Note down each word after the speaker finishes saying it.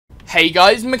Hey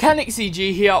guys, Mechanic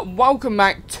CG here. Welcome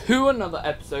back to another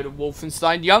episode of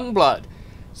Wolfenstein Youngblood.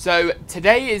 So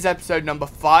today is episode number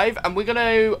 5, and we're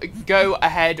gonna go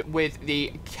ahead with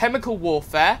the chemical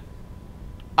warfare.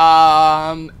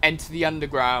 Enter the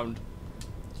underground.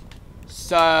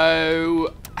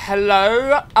 So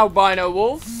hello, Albino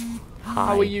Wolf. Hi.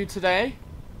 How are you today?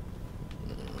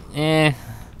 Been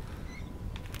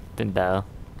better.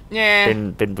 Yeah.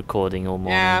 Been recording all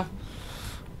morning. Yeah.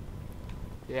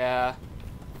 Yeah.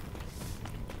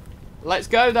 Let's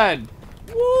go then.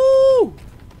 Woo!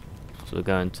 So we're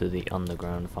going to the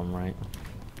underground, if I'm right.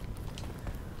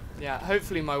 Yeah.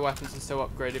 Hopefully my weapons are still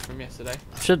upgraded from yesterday.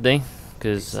 Should be,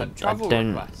 because I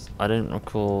request. don't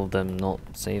recall them not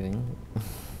saving.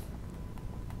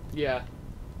 Yeah.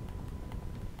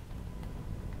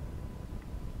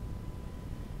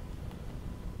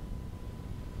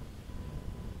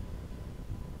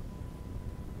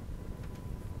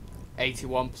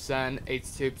 %,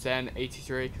 82%,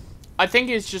 83%. I think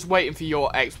it's just waiting for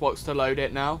your Xbox to load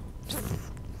it now.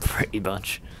 Pretty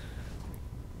much.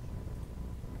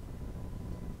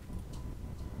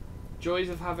 Joys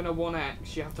of having a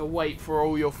 1X, you have to wait for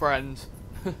all your friends.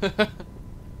 I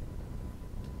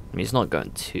mean, it's not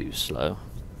going too slow.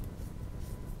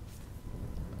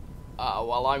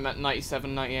 Well, I'm at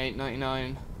 97, 98,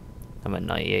 99. I'm at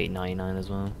 98, 99 as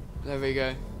well. There we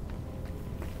go.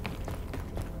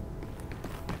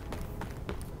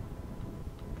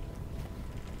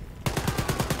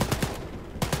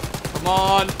 Come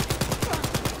on!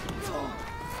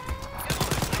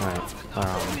 Right, where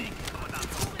are we?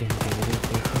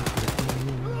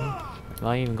 Have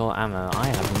I even got ammo? I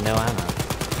have no ammo.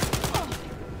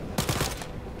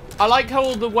 I like how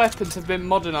all the weapons have been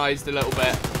modernized a little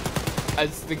bit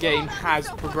as the game has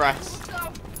progressed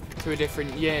to a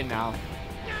different year now.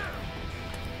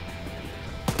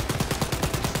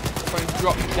 Trying to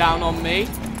drop down on me.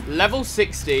 Level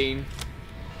 16.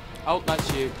 Oh,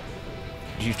 that's you.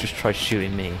 You just tried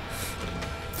shooting me.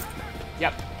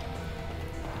 Yep.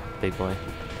 Big boy.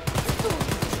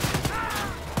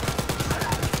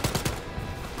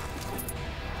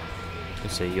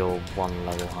 So you're one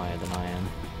level higher than I am.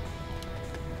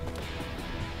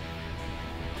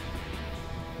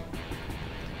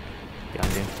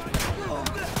 Behind you.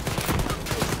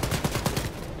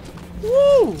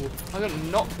 Woo! I got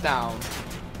knocked down.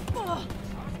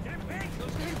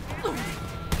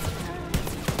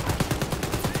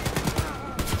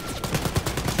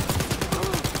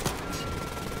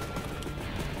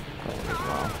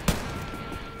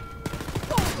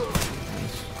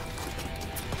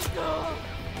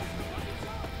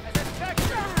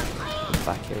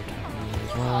 Back here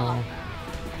as well.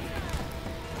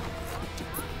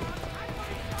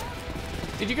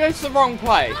 Did you go to the wrong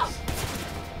place?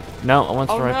 No, I went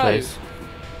to the right no. place.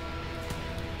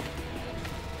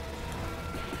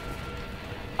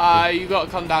 You gotta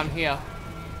come down here.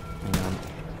 Hang on.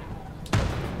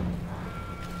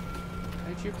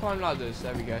 How do you climb ladders?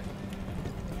 There we go.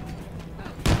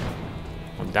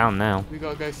 I'm down now. We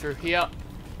gotta go through here.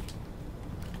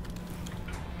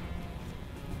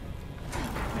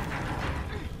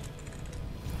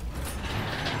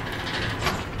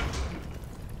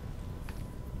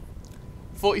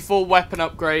 .44 weapon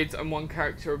upgrades and 1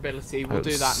 character ability. We'll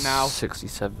do that now.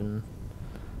 67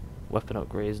 weapon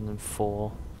upgrades and then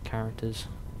 4 characters.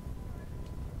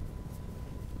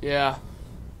 Yeah.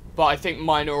 But I think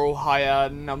mine are all higher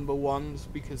number ones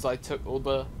because I took all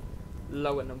the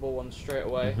lower number ones straight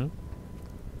away. Mm-hmm.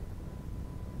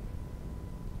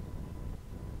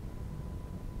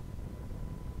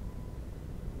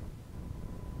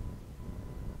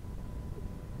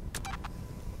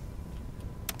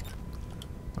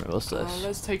 Right, what's this?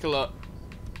 Let's take a look.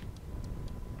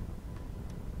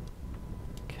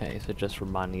 Okay, so just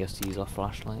reminding us to use our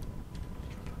flashlight.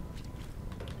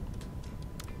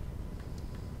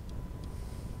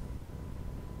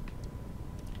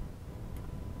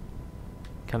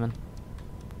 Coming.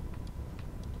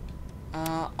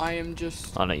 I am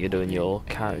just... Oh no, you're doing your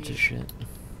character shit.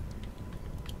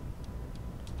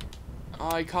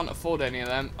 I can't afford any of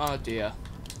them. Oh dear.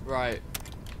 Right.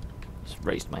 Just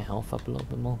raised my health up a little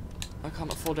bit more. I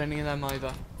can't afford any of them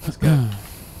either. Let's go.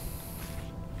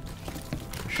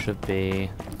 Should be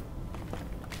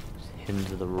him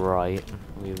to the right.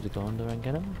 We have to go under and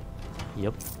get him.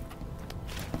 Yep.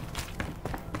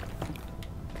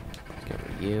 Let's get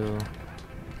rid of you.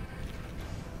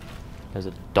 There's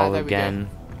a dog there we again.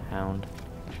 Hound.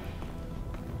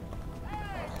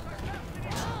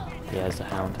 Yeah, there's a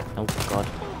hound. Oh god.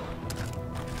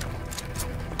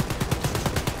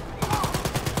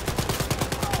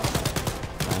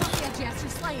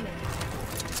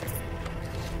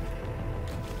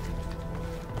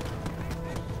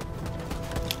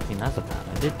 That's a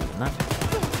bad idea doing that.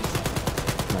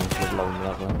 No, she was low me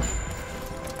up though.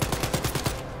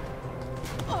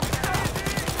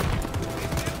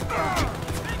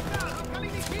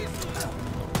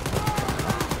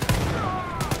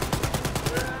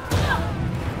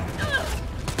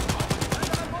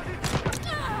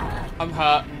 I'm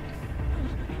hurt.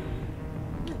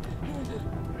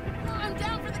 I'm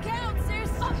down for the count, sis.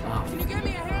 Can you give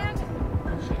me a hand?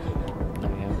 There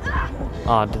we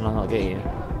go. Oh, did I not get you?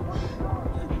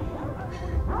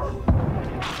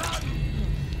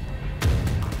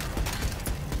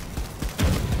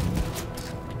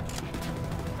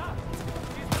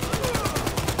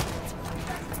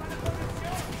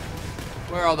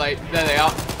 Where are they? There they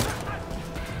are.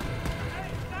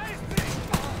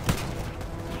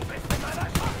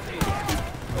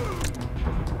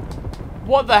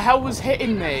 What the hell was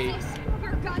hitting me?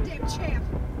 You're a goddamn champ.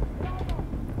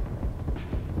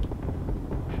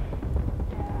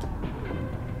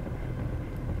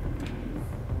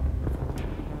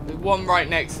 There's one right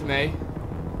next to me.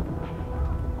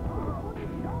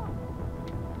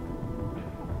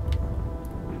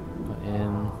 Put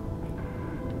in.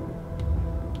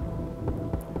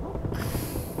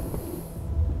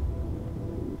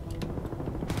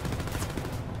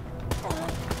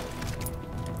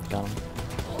 Got him.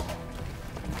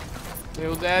 They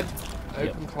all dead?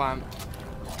 Open Yep. clamp.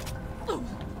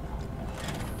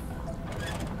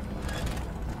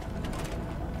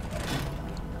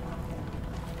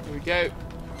 Here we go.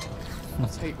 I'll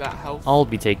take that health. I'll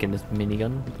be taking this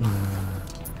minigun.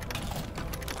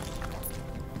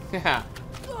 Yeah.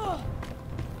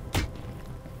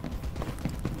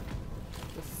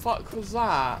 The fuck was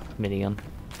that? Minigun.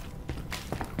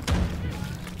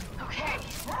 Okay,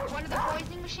 one of the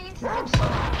poisoning machines is installed.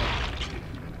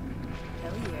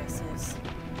 Hell yeah, sis.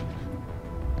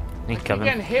 He's I'm coming.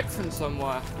 getting hit from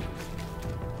somewhere.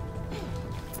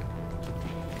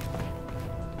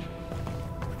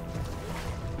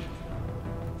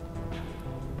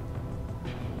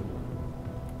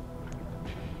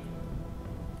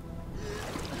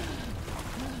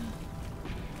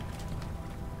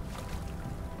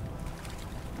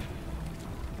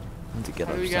 Need to get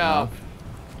Here up we go. somehow.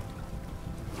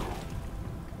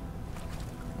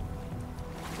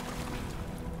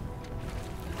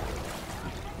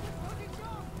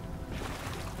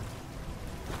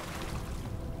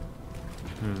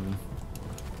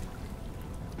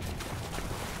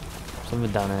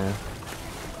 Something down here.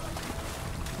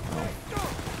 Oh.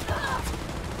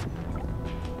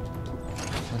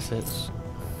 That's it.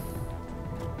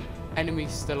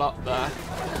 Enemy's still up there.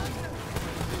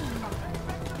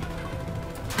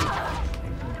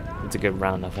 It's a good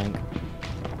round, I think.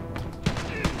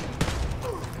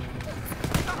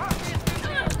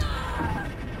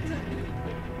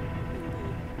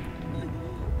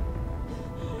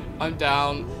 I'm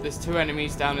down. There's two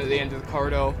enemies down at the end of the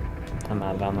corridor. I'm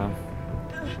out of ammo.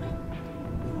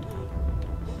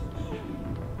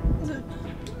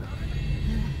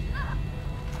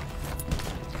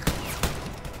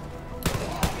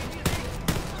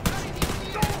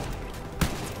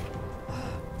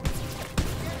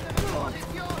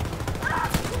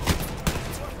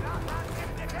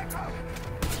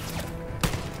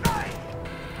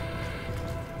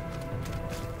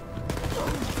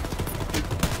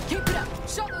 Keep it up.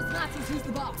 Show those Nazis who's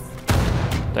the boss.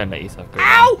 Don't let yourself go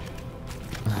Ow!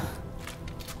 down.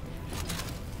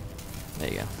 There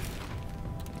you go.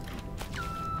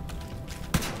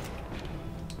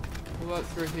 We'll work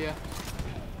through here.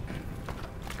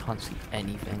 Can't see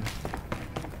anything.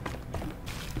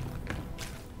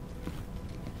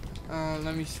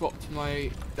 Let me swap to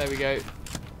my... There we go.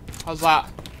 How's that?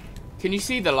 Can you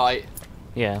see the light?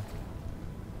 Yeah,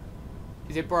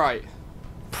 Is it bright?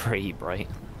 pretty bright.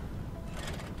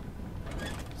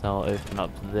 So I'll open up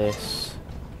this,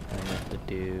 and we have to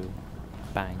do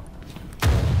bang.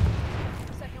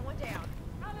 Second one down.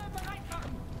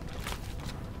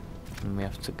 And we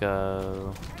have to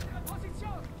go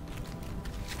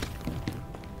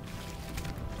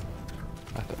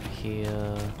back up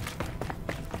here.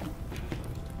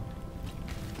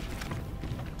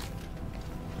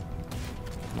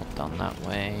 Not down that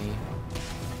way.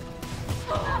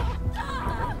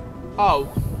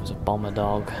 Oh, There's a bomber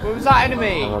dog. where was that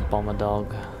enemy? Another bomber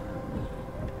dog.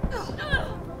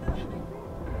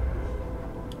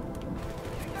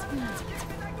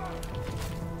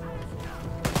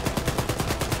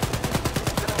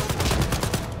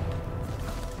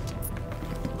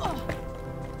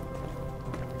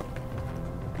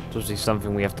 It's obviously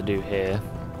something we have to do here.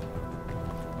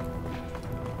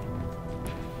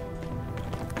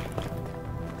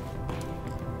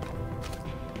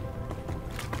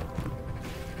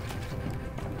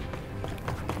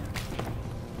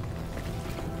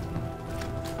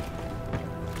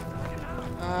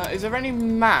 is there any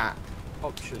map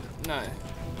option? No.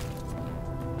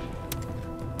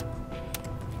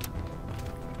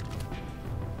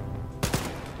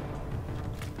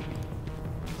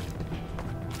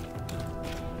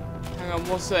 Hang on,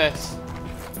 what's this?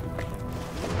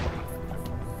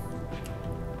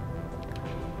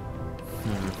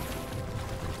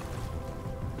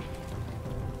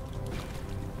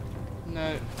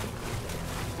 No.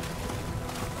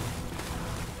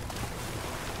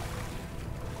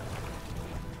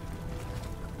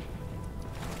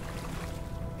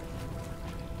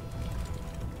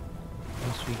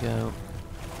 As we go.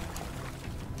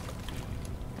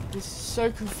 This is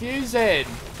so confusing.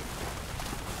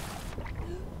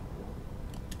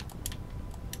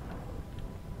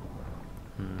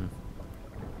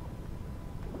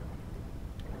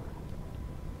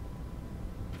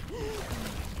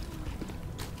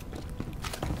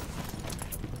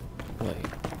 Wait.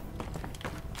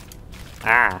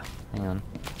 Ah! Hang on.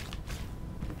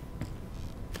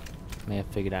 May have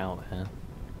figured out here.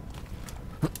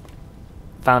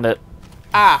 Found it.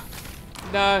 Ah!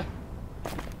 No.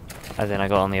 I think I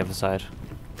got on the other side.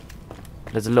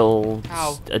 There's a little,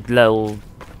 Ow. a little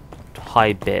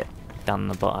high bit down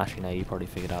the bottom. Actually, no, you probably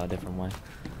figured out a different way.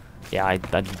 Yeah, I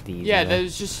did the easy Yeah, way.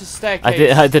 there's just a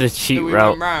staircase. I did a cheat that we route.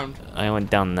 went round. I went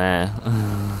down there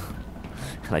and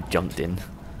I jumped in.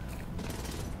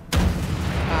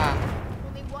 Ah.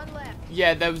 Only one left.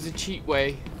 Yeah, there was a cheat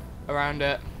way around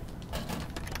it.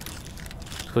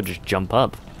 Could just jump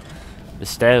up. The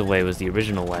stairway was the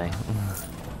original way.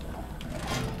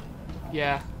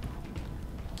 Yeah.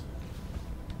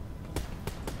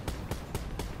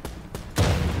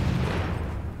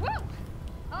 Woo!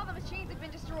 All the machines have been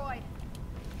destroyed.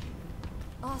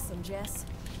 Awesome, Jess.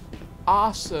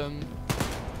 Awesome.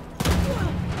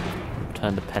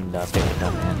 Turn the pen down. I think we're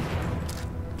done here.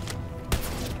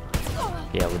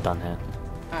 Yeah, we're done here.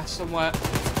 Ah, somewhere.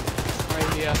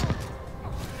 Right here.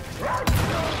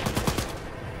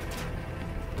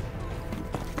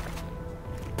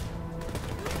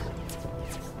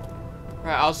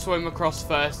 Right, I'll swim across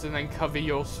first and then cover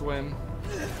your swim.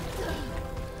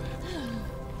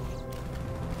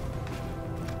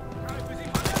 Alright,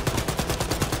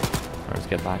 let's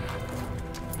get back.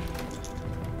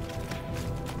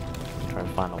 Try to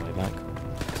find our way back.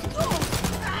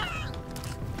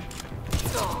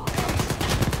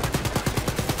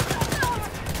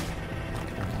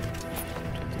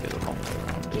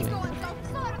 Keep going, don't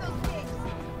slaughter those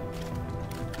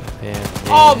pigs.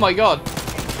 Oh my god!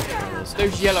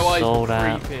 Those yellow eyes Sold were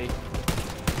out. creepy.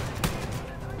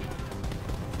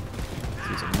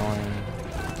 This is annoying.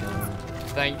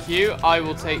 Thank you. I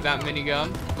will take that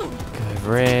minigun. Go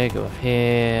over here, go up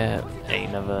here. Ain't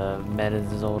another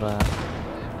medicines all that.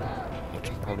 Which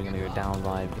I'm probably gonna go down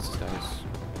by because this guy's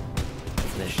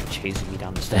literally chasing me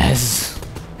down the stairs.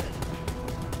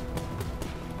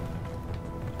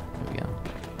 There we go.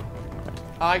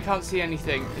 I can't see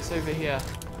anything. It's over here.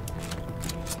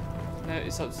 No,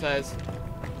 it's upstairs.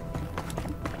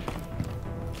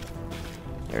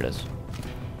 There it is.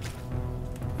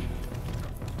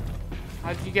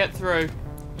 How did you get through?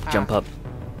 Jump up.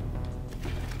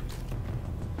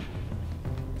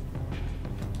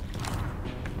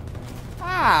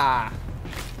 Ah!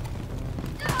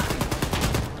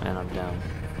 And I'm down.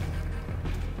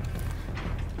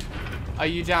 Are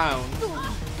you down?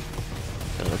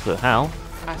 Don't look at how.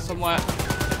 Ah, somewhere.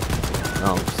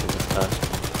 No, this is the first.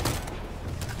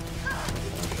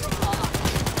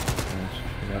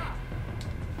 Yep.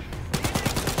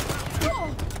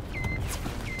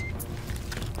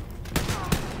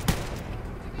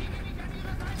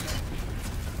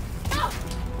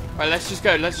 Right, let's just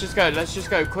go. Let's just go. Let's just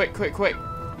go. Quick, quick, quick.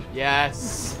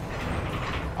 Yes.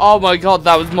 Oh my god,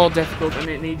 that was more difficult than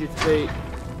it needed to be.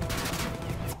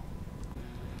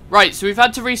 Right, so we've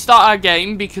had to restart our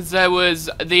game because there was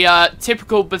the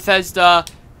typical Bethesda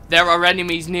there are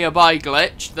enemies nearby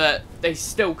glitch that they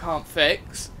still can't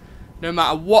fix. No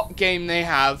matter what game they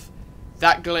have,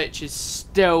 that glitch is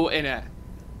still in it.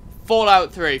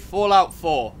 Fallout 3, Fallout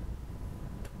 4,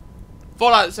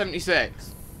 Fallout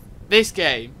 76. This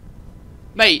game.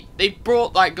 Mate, they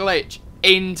brought that glitch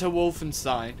into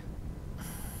Wolfenstein.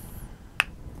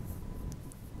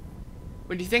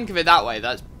 When you think of it that way,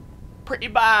 that's pretty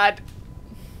bad.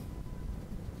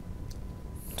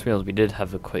 To be honest, we did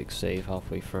have a quick save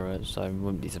halfway through it, so I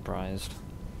wouldn't be surprised.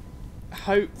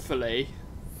 Hopefully.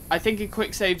 I think it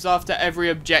quick saves after every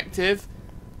objective.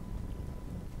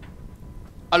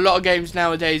 A lot of games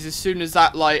nowadays, as soon as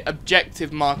that like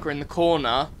objective marker in the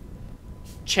corner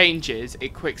changes,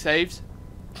 it quick saves.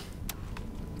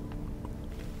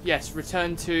 Yes,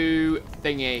 return to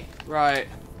thingy. Right.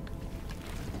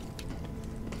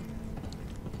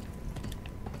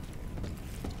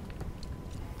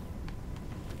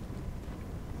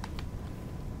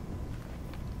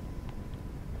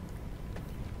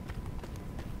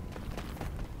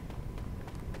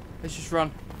 Let's just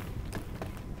run.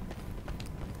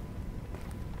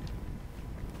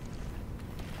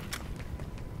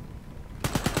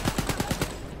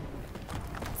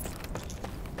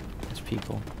 There's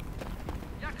people.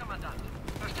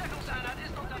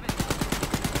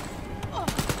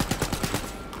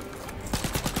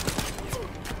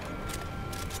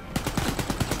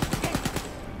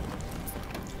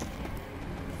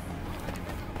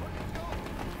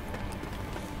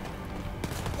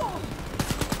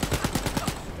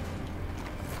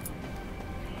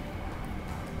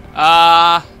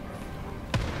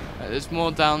 There's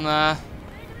more down there.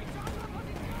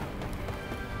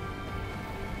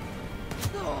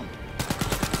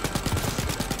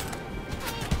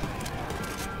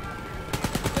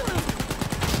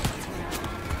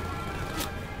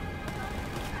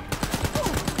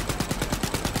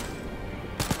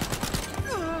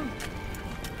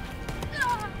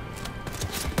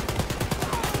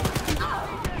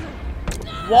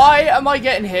 Why am I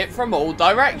getting hit from all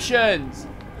directions?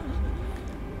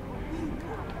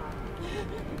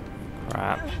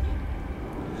 Crap.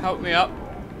 Help me up.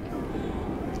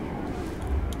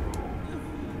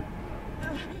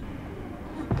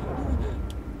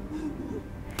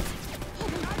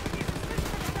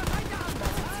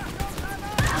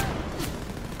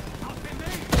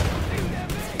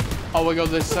 Oh my god,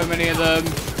 there's so many of them.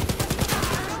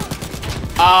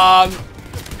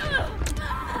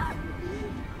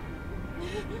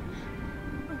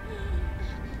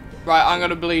 Right, I'm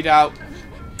gonna bleed out.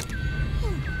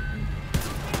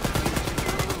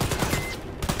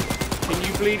 Can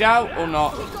you bleed out or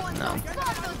not? No.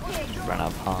 Ran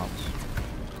out of hearts.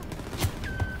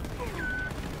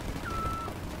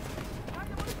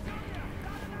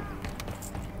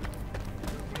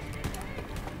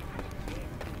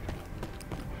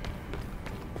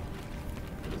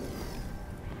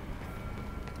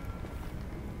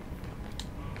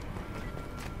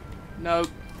 Nope.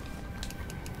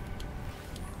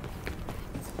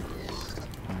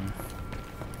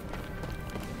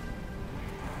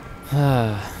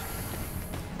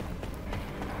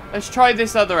 Let's try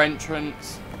this other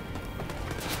entrance.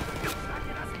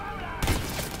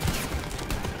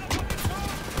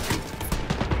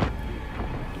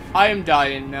 I am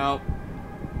dying now.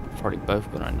 Probably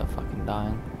both gonna end up fucking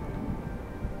dying.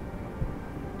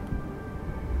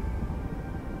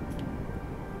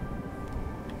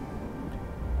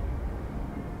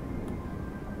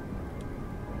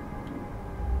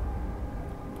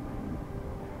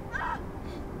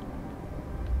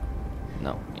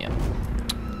 No, yeah.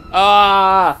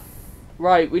 Ah!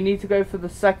 Right, we need to go for the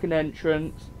second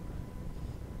entrance.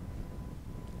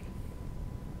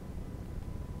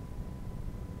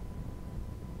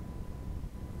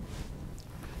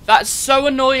 That's so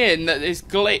annoying that this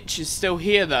glitch is still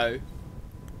here, though.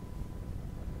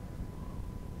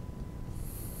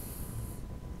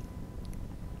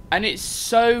 And it's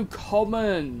so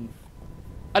common.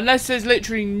 Unless there's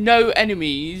literally no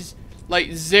enemies,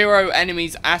 like 0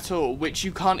 enemies at all, which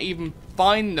you can't even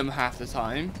find them half the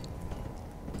time.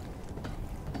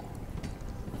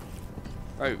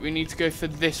 Right, we need to go for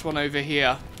this one over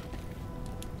here.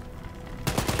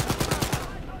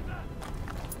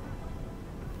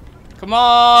 Come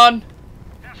on!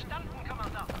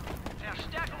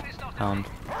 Pound.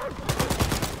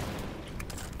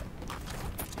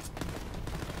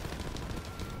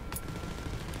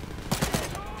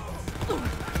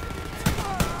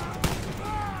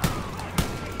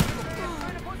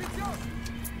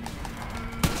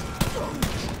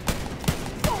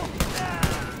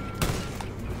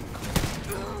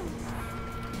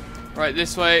 Right,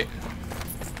 this way.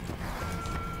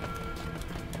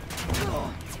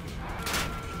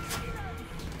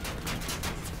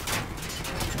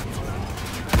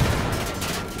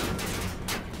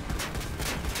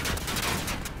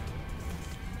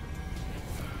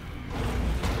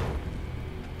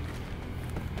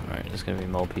 Right, there's gonna be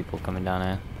more people coming down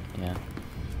here. Yeah.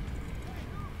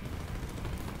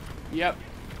 Yep.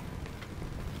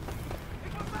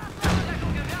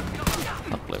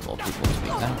 Hopefully more people to speak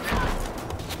now.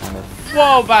 Kind of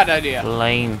Whoa, bad idea.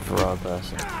 flamethrower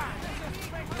person.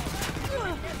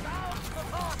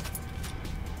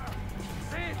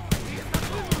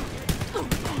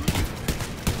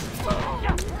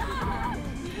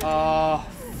 Oh,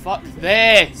 fuck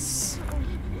this.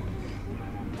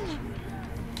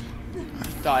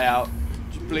 Die out.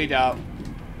 Just bleed out.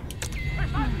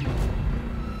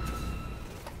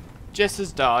 Jess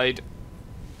has died.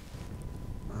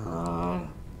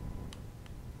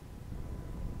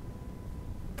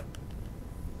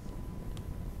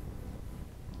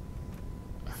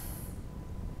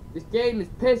 This game is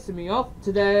pissing me off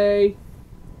today.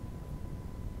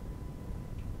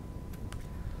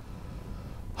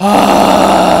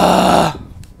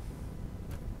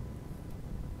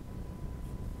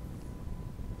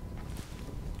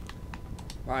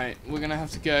 Right, we're gonna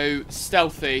have to go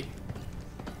stealthy.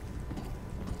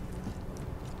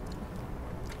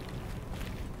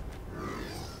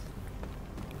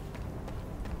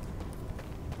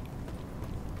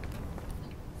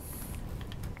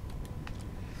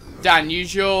 Dan,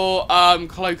 use your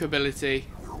cloak ability.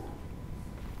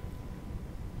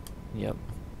 Yep.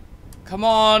 Come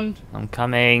on. I'm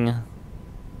coming. There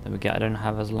we go. I don't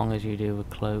have as long as you do with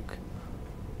cloak.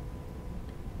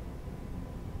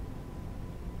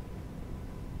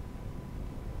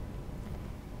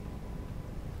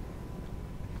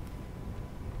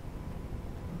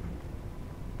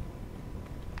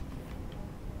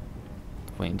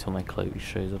 Wait until my cloak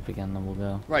shows up again, then we'll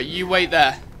go. Right, you wait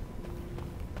there.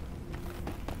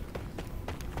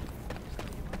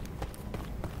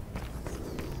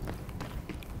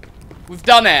 We've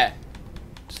done it.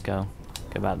 Just go.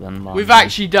 Go back then. We've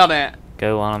actually done it.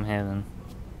 Go while I'm here then.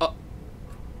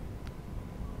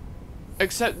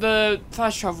 Accept the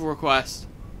fast travel request.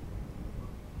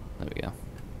 There we go.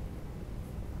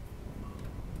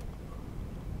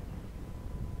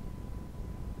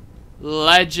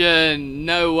 Legend.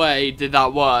 No way did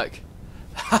that work.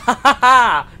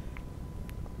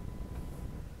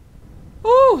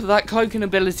 Ooh, that cloaking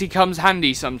ability comes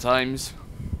handy sometimes.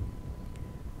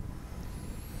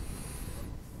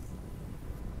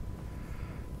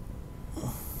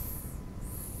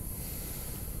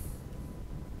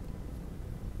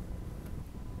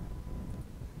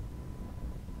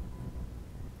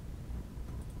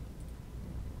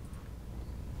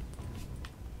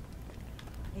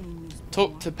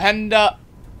 Talk to Penda.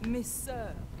 Miss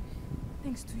Sir,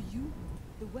 thanks to you,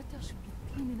 the water should be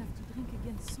clean enough to drink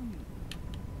again soon.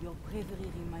 Your bravery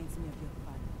reminds me of your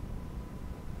father.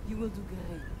 You will do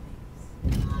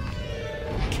great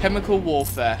things. Chemical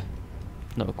warfare.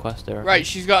 No quest there. Right,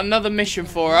 she's got another mission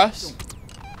for us.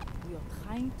 We are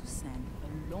trying to send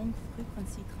a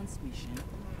long-frequency transmission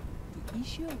to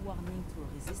issue a warning to a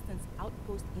resistance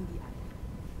outpost in the island.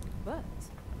 But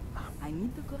I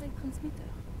need the correct transmitter.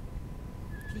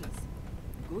 Please,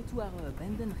 go to our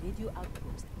abandoned radio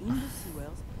outpost in the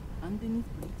sewers underneath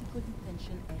political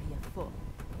detention area 4.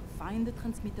 Find the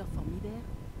transmitter for me there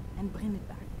and bring it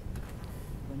back.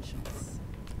 Bonne chance.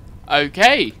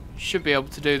 Okay, should be able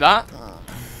to do that.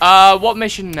 What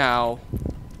mission now?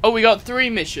 Oh, we got 3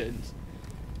 missions.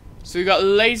 So we got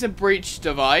laser breach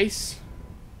device.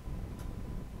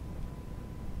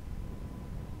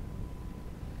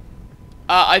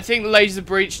 I think laser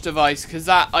breach device, because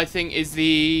that I think is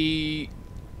the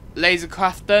laser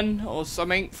crafton or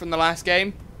something from the last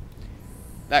game.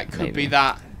 That could be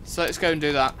that. So let's go and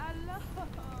do that.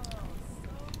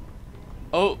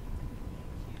 Oh.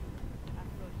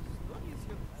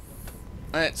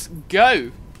 Let's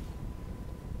go.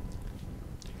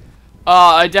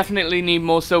 I definitely need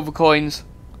more silver coins.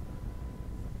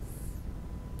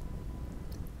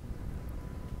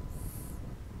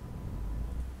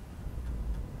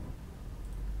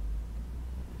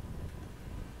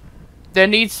 There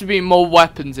needs to be more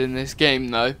weapons in this game,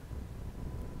 though.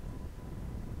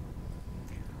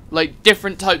 Like,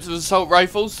 different types of assault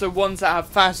rifles. So, ones that have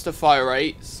faster fire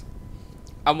rates.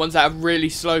 And ones that have really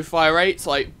slow fire rates.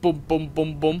 Like, boom, boom,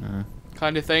 boom, boom.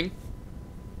 Kind of thing.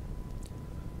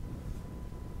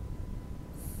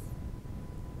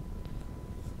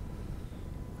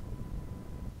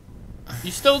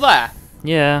 You still there?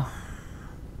 Yeah.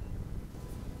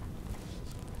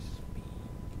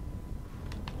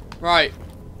 Right.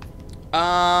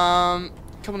 Come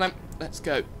on then. Let's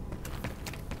go.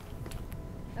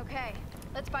 Okay,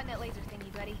 let's find that laser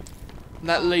thingy, buddy.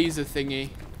 That laser thingy.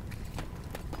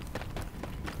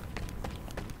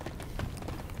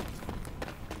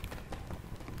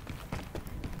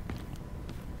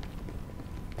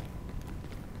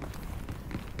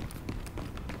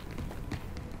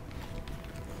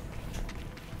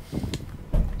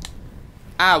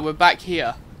 Ah, we're back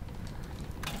here.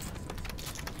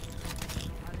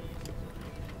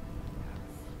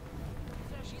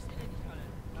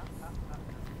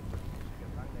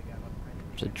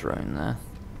 There's a drone there.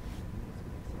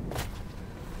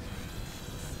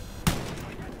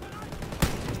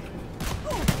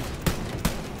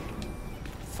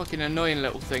 Fucking annoying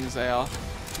little things they are.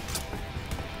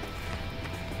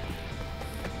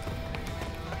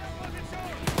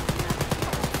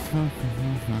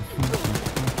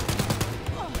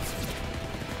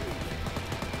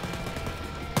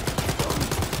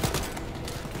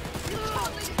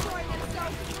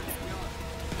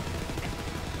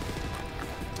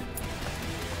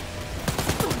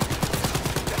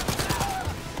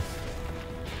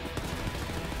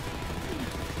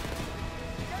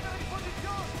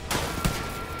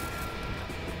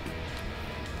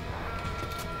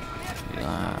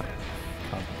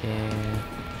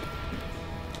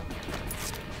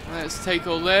 Let's take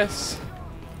all this.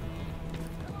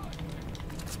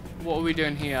 What are we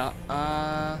doing here?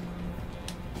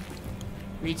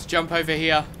 We need to jump over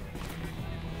here.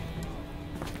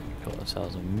 Got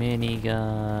ourselves a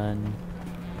minigun.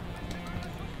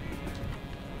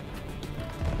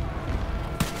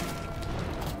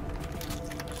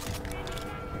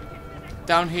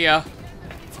 Down here.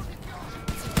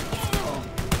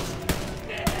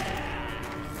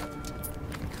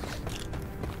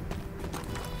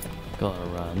 Gotta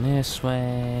run this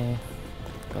way.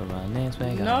 Gotta run this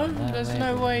way. Gotta No, run that there's way.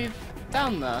 no way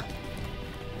down there.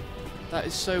 That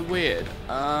is so weird.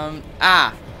 Let's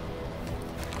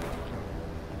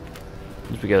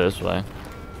go this way.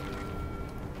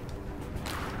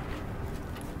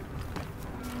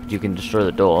 You can destroy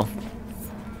the door.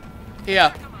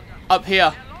 Here. Up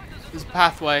here. There's a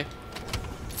pathway.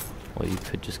 Or you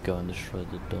could just go and destroy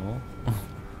the door.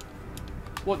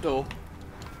 What door?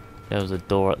 There was a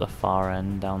door at the far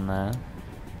end down there.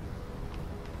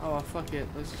 Oh, well, fuck it.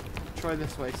 Let's try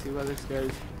this way, see where this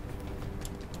goes.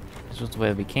 This was the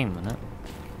way we came, wasn't it?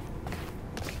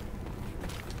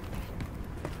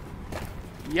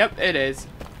 Yep, it is.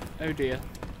 Oh dear.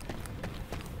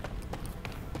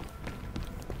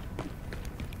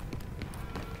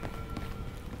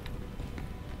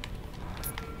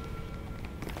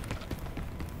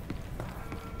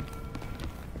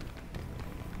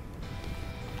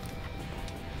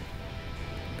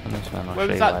 Come this way and I'll Where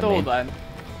show was you that what I door mean. then?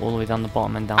 All the way down the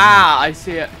bottom and down Ah, I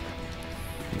see it. there.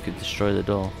 You could destroy the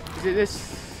door. Is it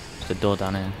this? There's a door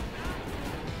down here.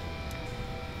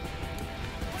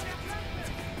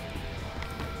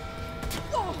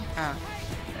 Ah.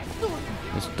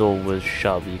 This door was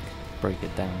shut, but you could break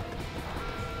it down.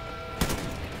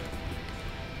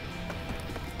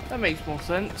 That makes more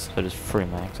sense. So there's 3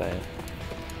 max at it.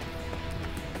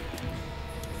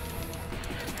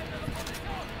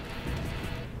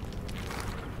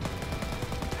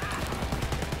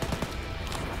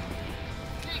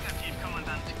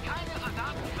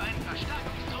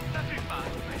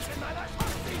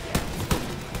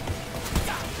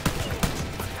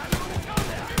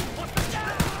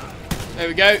 There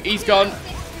we go. He's gone.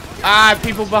 Ah,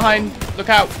 people behind. Look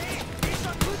out.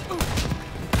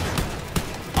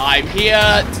 I'm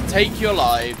here to take your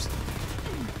lives.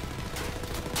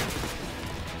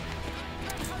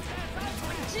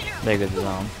 There goes his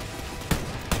arm.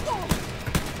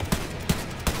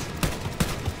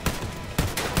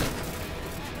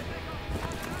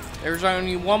 There's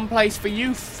only one place for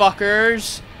you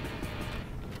fuckers.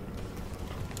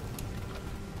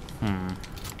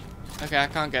 Okay, I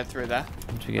can't get through there.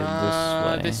 Once we get this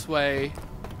way. This way.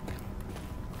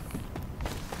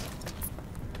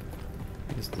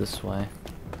 It's this way.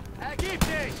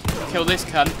 Kill this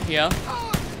cunt here.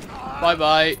 Bye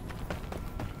bye.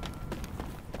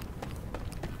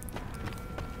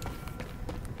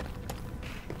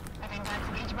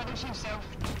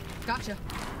 Gotcha.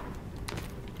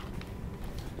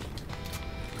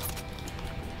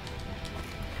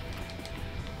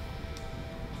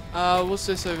 What's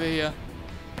this over here?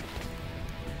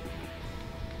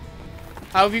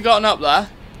 How have you gotten up there?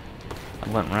 I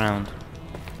went round.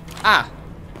 Ah,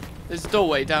 there's a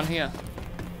doorway down here.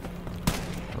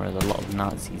 There's a lot of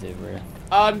Nazis over here.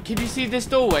 Can you see this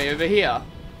doorway over here?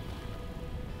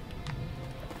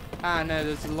 Ah, no,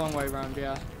 there's a long way around,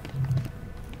 yeah.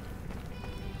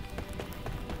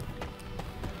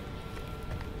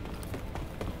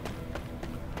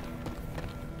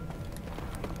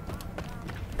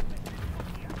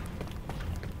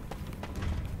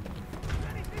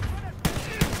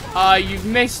 You've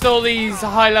missed all these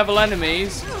high-level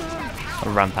enemies. I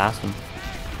ran past them.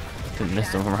 Didn't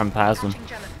miss them, I ran past them.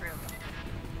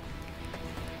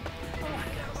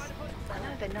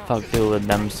 Fuck deal with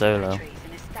them solo.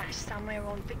 Somewhere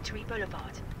on Victory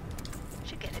Boulevard.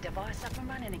 Should get the device up and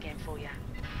running again for you.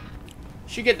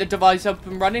 Should get the device up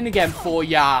and running again for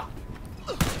ya.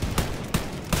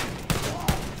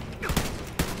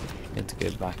 Need to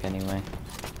go back anyway.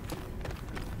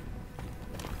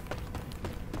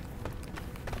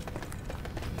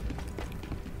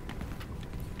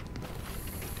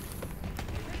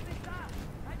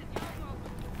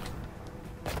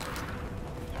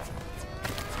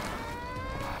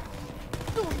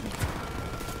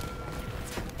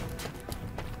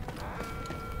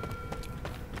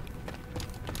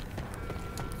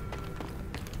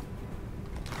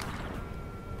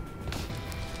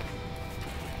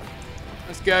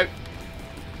 Let's go.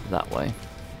 That way.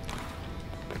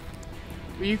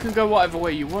 Well, you can go whatever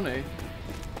way you want to.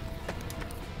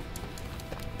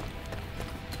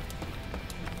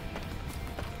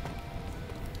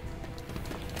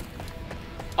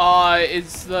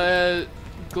 It's the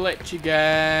glitch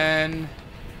again.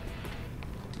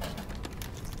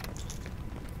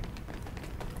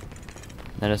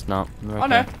 No, it's not. We're Oh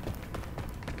no. okay.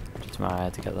 Just my eye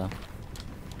to get there.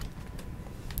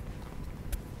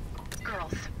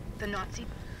 Girls, the Nazi.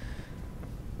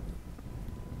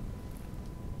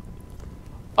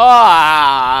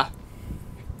 Ah!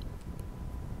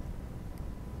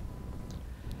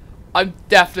 I'm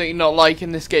definitely not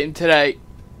liking this game today.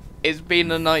 It's been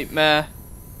a nightmare.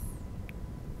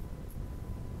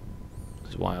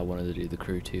 That's why I wanted to do the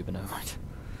crew too, but never mind.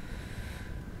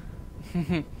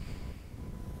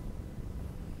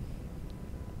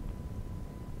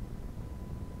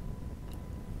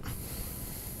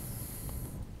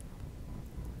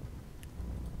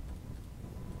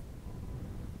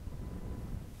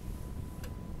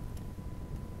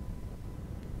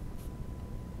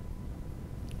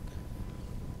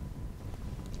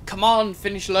 Come on,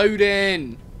 finish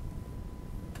loading.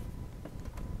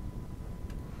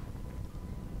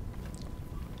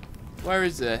 Where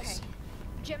is this? Okay.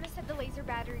 Gemma said the laser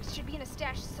batteries should be in a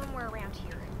stash somewhere around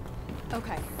here.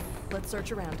 Okay, let's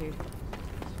search around, dude.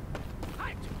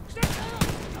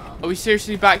 Are we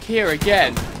seriously back here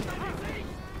again?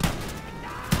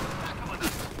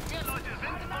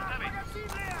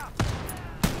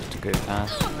 Just a go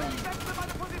past.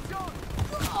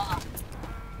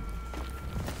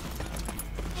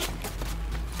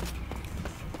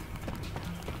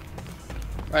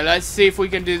 Right, let's see if we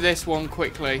can do this one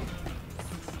quickly.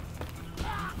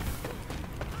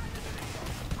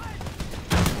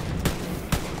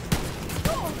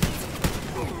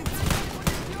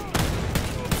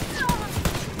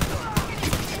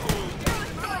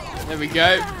 There we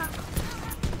go.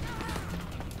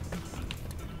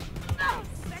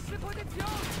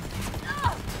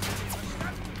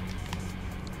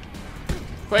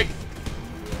 Quick.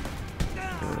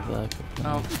 Get rid of that.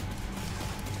 Oh.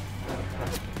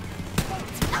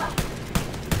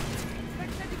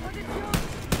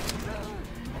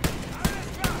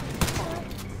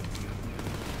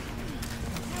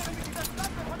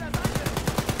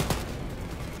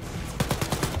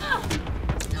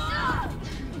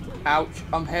 Ouch,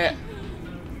 I'm hit.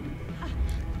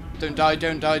 Don't die,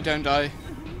 don't die, don't die.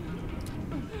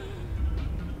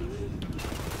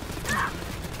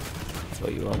 That's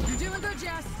what you want. You're doing good,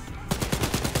 Jess.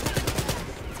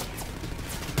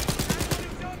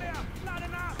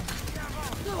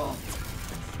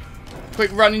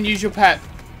 Quick, run and use your pet.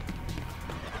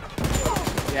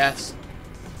 Yes.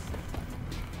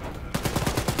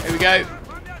 Here we go.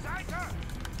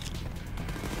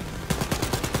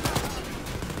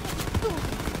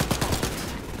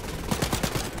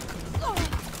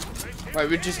 Right,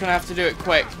 we're just gonna have to do it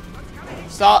quick.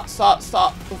 Start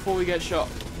before we get shot.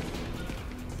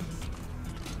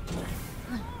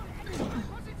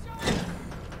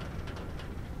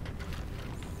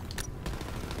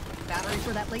 Battery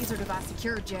for that laser device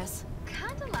secured, Jess.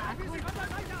 Kinda like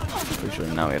Pretty sure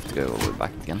now we have to go all the way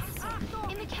back again.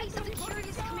 in the case of the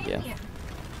Curious Chameleon. Yeah.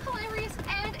 Hilarious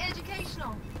and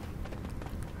educational.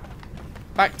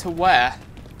 Back to where?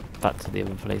 Back to the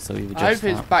other place that we were I just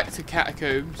hope it's at. back to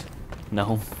catacombs.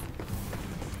 No.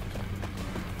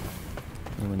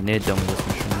 We were near done with this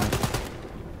mission. Right?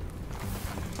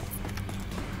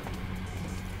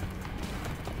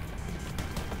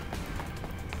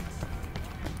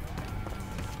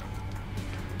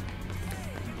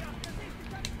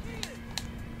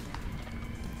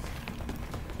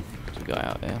 There's a guy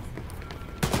out there.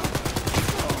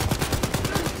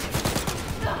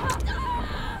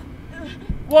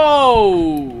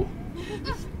 Whoa!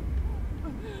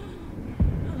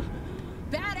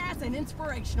 Badass and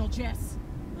inspirational, Jess.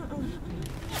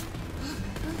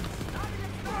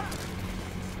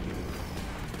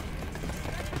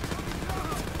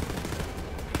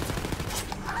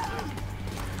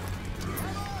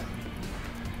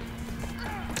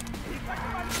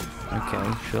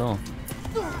 Okay, sure.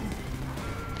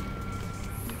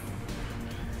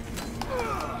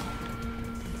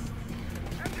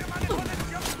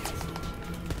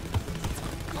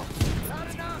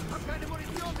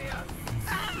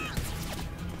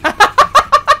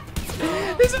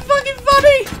 This is fucking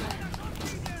funny!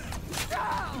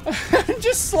 I'm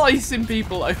just slicing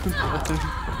people open.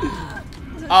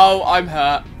 Oh, I'm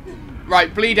hurt.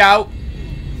 Right, bleed out.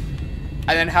 And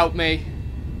then help me.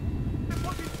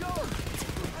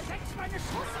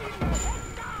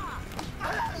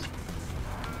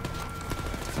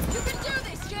 You can do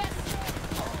this, Jess.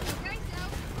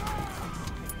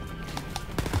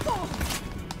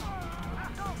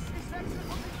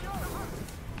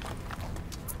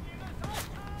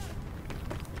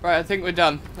 Right, I think we're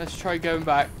done. Let's try going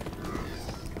back.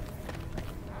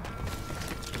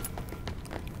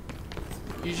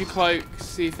 Use your cloak,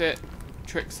 see if it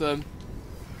tricks them.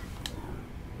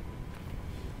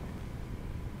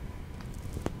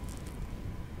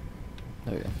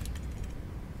 Okay.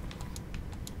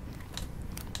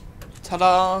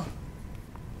 Ta-da!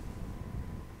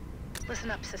 Listen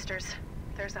up, sisters.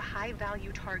 There's a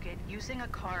high-value target using a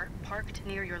car parked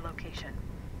near your location.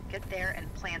 Get there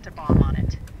and plant a bomb on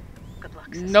it. Good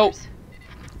luck, sisters. Nope.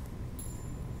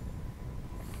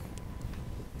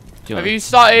 Do Have want- you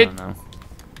started? I don't know.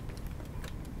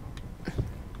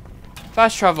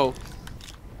 Fast travel.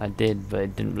 I did, but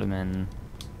it didn't bloom in.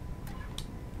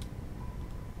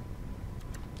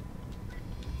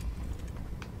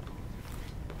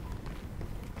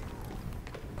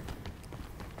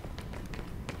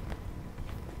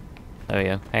 There we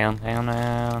go. Hang on, hang on,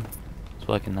 hang on. It's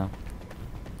working now.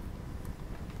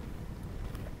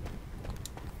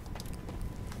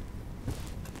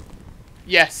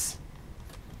 Yes.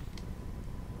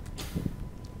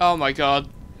 Oh my god.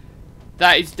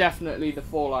 That is definitely the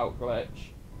Fallout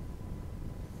glitch.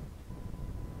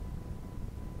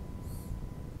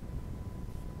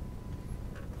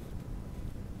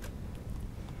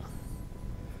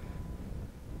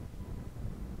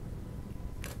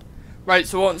 Right,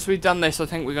 so once we've done this, I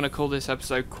think we're going to call this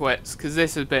episode quits, because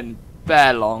this has been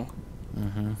bare long.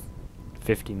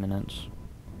 50 minutes.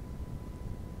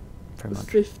 Pretty much.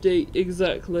 50,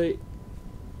 exactly.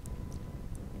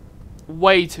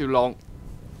 Way too long.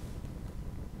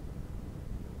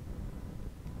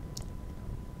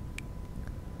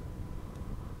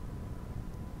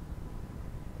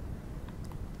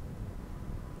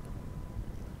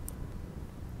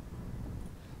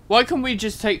 Why can't we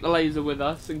just take the laser with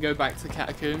us and go back to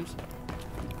catacombs?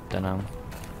 Don't know.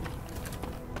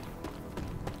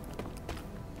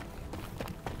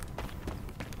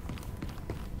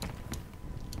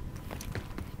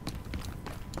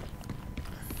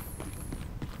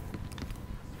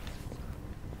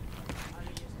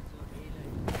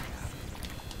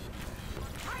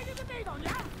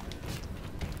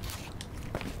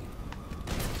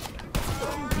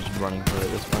 I'm just running through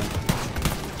it this point.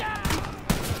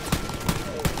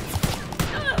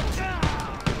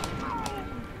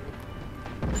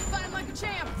 Fight like a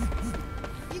champ.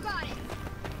 You got it.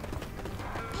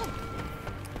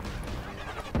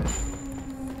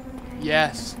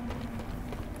 Yes.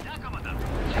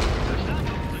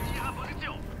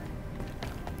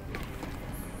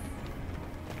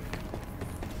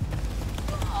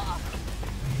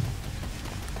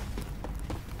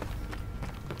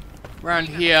 Around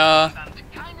here.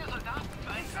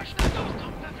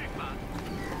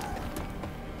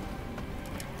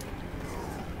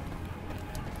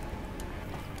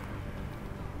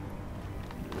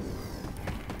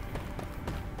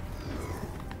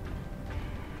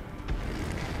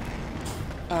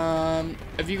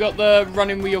 Have you got the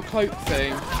running with your cloak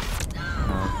thing?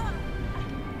 No.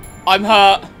 I'm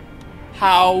hurt.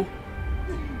 How?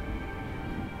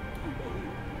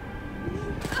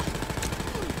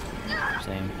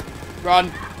 Same.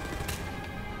 Run.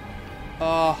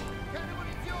 Oh.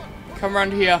 Come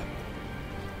around here.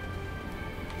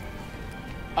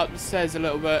 Up the stairs a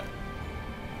little bit.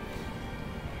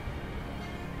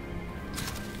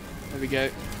 There we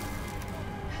go.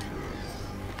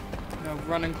 Now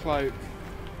run and cloak.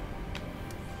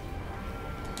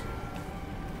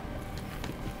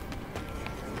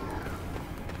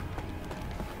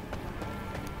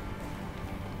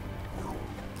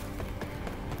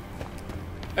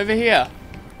 Over here.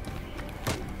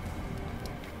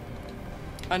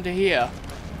 Under here.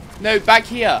 No, back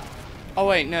here. Oh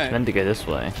wait, no. It's meant to go this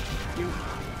way.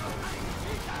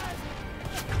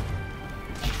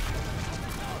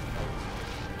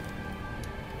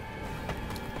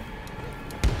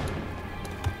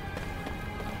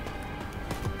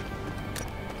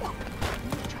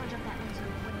 Charge up that laser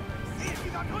when it is.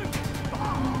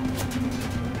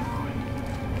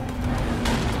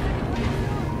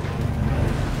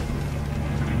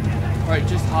 Right,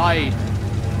 just hide.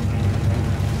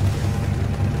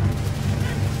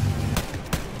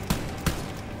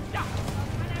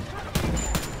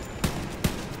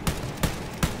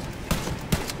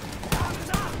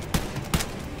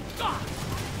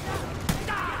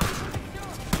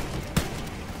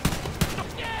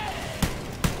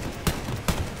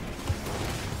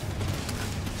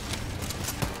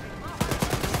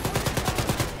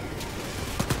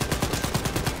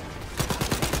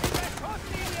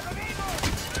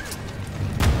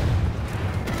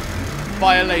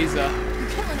 Fire laser. You're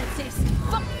killing it, sis.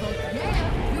 Fuck the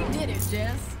yeah. We did it,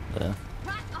 Jess. There.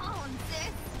 Right on,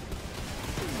 sis.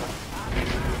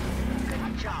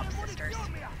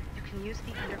 can use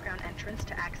the underground entrance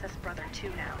to access Brother 2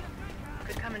 now.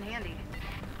 Could come in handy.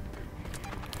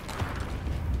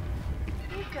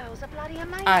 You girls are bloody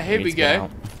amazing. Ah, here Need we to get go.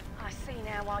 out. I see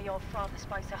now why your father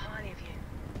spoke so highly of you.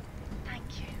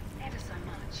 Thank you ever so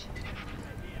much.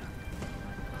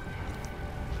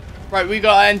 Right, we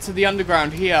gotta enter the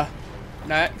underground here.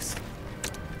 Next.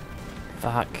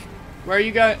 Fuck. Where are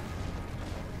you going?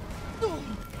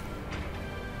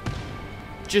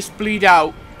 Just bleed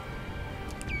out.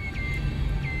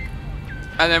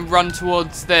 And then run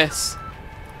towards this.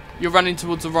 You're running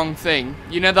towards the wrong thing.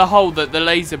 You know the hole that the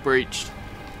laser breached?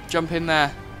 Jump in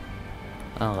there.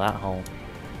 Oh, that hole.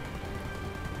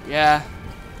 Yeah.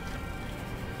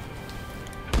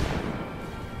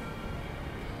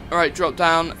 Alright, drop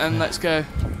down and let's go.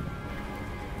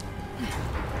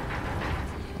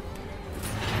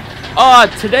 Ah,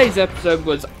 today's episode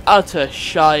was utter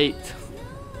shite.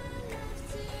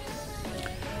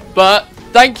 But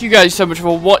thank you guys so much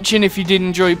for watching. If you did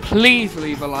enjoy, please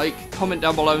leave a like, comment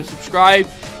down below and subscribe.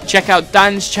 Check out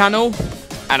Dan's channel.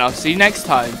 And I'll see you next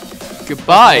time.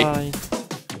 Goodbye. Bye.